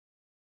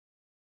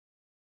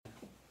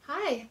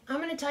Hi, I'm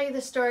going to tell you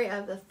the story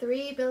of the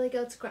 3 billy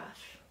goats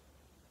Gruff.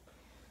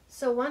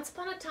 So once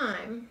upon a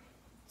time,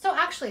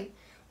 actually,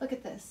 look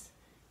at this.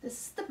 This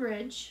is the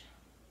bridge,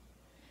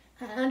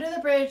 and under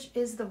the bridge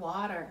is the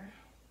water.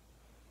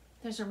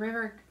 There's a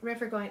river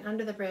going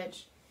under the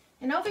bridge.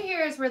 And over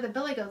here is where the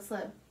billy goats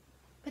live.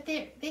 But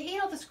they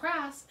ate all this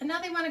grass, and now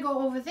they want to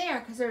go over there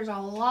because there's a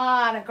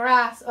lot of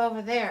grass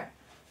over there.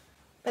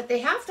 But they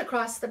have to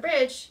cross the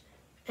bridge,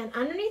 and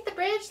underneath the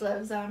bridge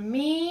lives a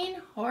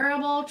mean,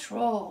 horrible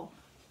troll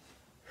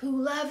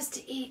who loves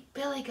to eat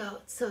billy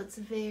goats, so it's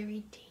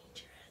very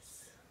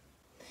dangerous.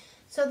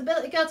 So the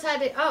billy goats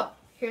had to,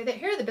 here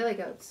are the billy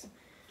goats.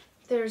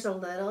 There's a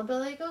little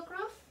billy goat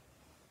Gruff,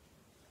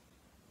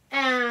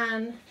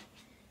 and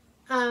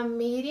a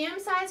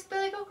medium-sized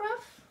billy goat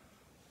Gruff,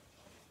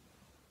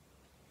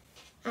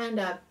 and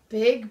a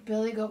big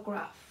billy goat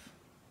Gruff.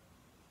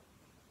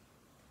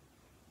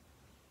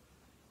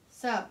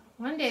 So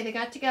one day they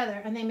got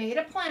together and they made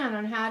a plan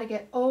on how to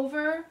get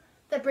over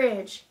the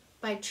bridge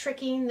by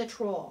tricking the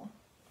troll.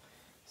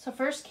 So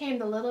first came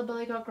the little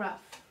billy goat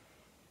Gruff.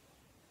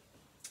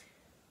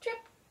 Trip,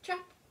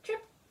 trap,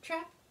 trip,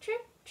 trap,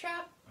 trip,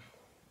 trap.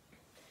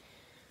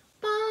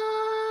 Ba,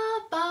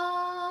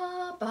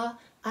 ba, ba.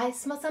 I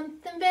smell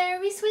something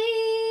very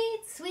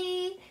sweet,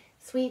 sweet,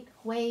 sweet.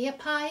 Way up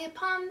high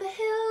upon the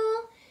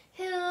hill,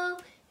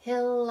 hill,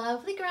 hill.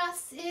 Lovely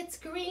grass, it's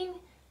green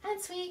and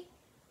sweet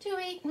to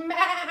eat.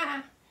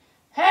 Ma!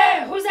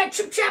 Hey, who's that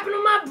trip-trapping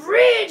on my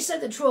bridge?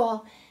 Said the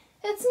troll.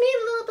 It's me,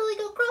 little billy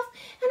goat Gruff,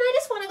 and I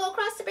just want to go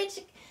across the bridge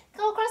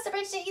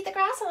to eat the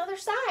grass on the other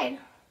side.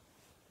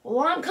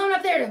 Well, I'm coming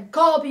up there to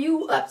gobble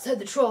you up, said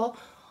the troll.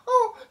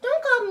 Oh,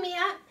 don't gobble me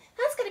up.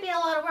 That's going to be a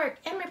lot of work,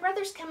 and my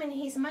brother's coming.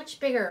 He's much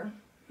bigger.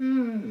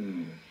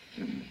 The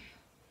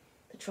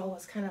troll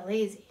was kind of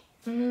lazy.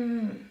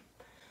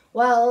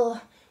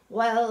 Well,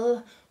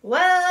 the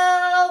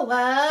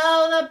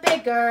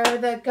bigger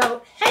the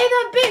goat, hey,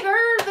 the bigger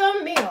the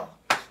meal.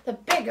 The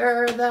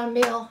bigger the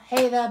meal,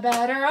 hey, the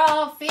better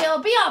I'll feel.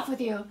 Be off with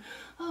you.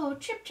 Oh,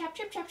 trip, trap,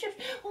 trip, trap, trip.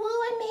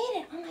 Oh, I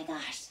made it. Oh my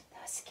gosh,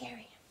 that was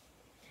scary.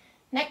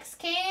 Next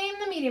came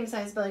the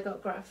medium-sized billy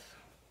goat Gruff.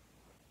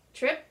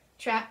 Trip,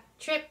 trap,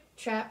 trip,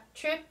 trap,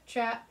 trip,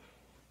 trap.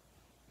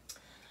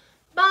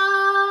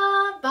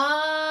 Ba,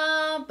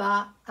 ba,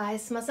 ba. I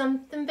smell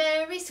something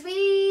very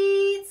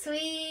sweet,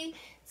 sweet,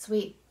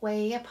 sweet.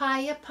 Way up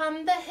high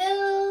upon the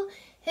hill,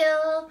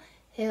 hill,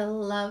 hill.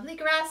 Lovely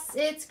grass,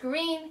 it's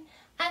green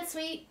and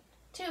sweet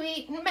to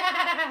eat.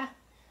 Ma!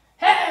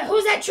 Hey,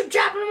 who's that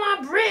trip-trapping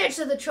on my bridge?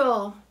 Said the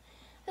troll.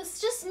 It's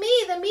just me,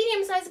 the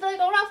medium-sized billy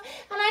goat Gruff,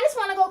 and I just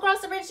want to go across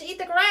the bridge to eat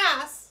the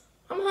grass.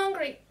 I'm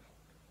hungry.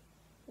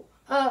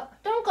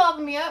 Don't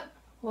gobble me up.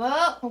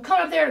 Well, I'm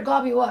coming up there to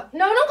gobble you up.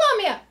 No, don't gobble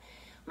me up.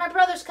 My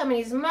brother's coming.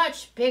 He's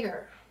much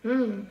bigger.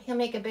 He'll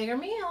make a bigger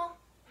meal.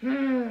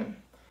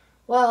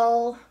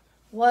 Well,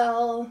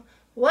 the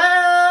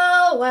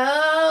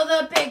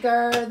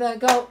bigger the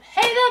goat,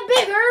 hey, the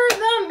bigger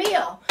the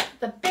meal.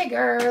 The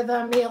bigger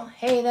the meal,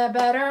 hey, the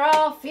better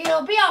I'll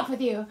feel. Be off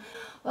with you.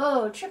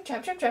 Oh, trip,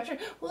 trap, trip, trap, trip.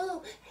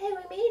 Whoa, hey,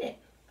 we made it.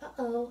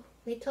 Uh-oh.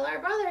 Wait till our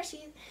brother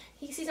sees.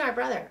 He sees our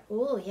brother.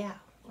 Oh, yeah.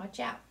 Watch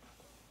out.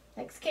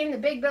 Next came the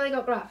big billy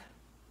goat Gruff.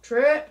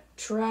 Trip,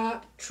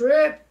 trap,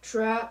 trip,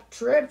 trap,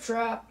 trip,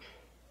 trap.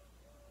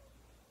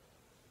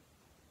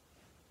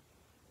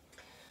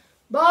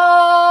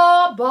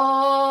 Ba,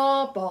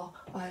 ba, ba.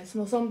 I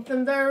smell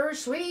something very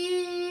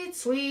sweet,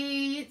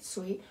 sweet,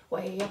 sweet.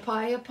 Way up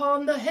high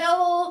upon the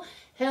hill,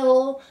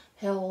 hill,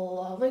 hill.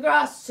 Lovely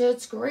grass,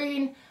 it's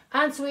green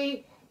and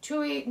sweet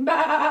to eat.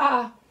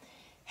 Bah!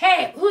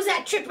 Hey, who's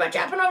that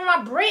trip-trapping over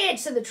my bridge?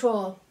 Said the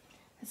troll.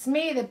 It's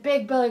me, the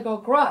big billy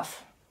goat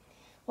Gruff.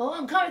 Well,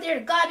 I'm coming there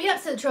to gob you up,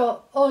 said the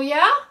troll. Oh,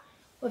 yeah?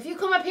 Well, if you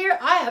come up here,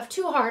 I have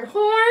 2 hard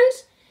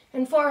horns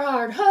and 4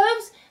 hard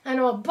hooves, and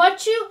I'll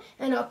butt you,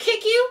 and I'll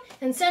kick you,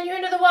 and send you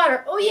into the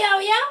water. Oh, yeah, oh,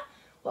 yeah?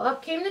 Well,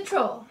 up came the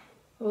troll.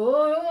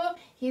 Oh,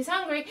 he's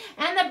hungry,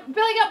 and the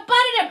billy goat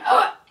butted him.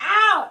 Oh,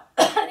 ow!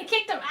 And he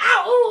kicked him.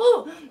 Ow! Ooh,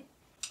 ooh.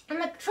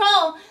 And the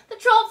troll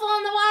fell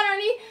in the water,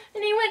 and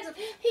he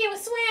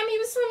was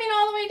swimming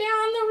all the way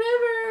down the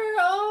river.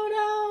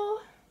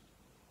 Oh,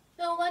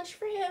 no. No lunch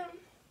for him.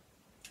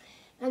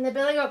 And the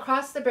billy goat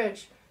crossed the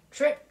bridge.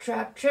 Trip,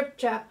 trap, trip,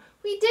 trap.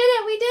 We did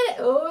it, we did it.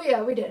 Oh,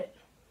 yeah, we did it.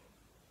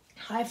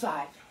 High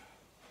five.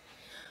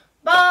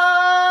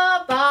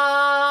 Ba,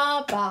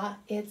 ba, ba.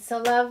 It's so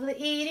lovely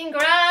eating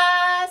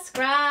grass,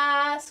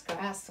 grass,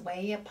 grass.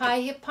 Way up high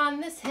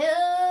upon this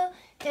hill,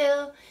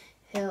 hill,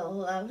 hill.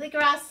 Lovely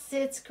grass,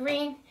 it's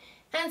green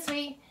and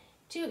sweet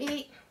to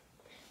eat.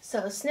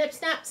 So snip,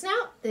 snap,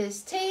 snout.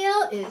 This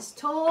tale is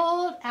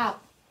told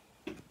out.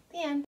 The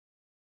end.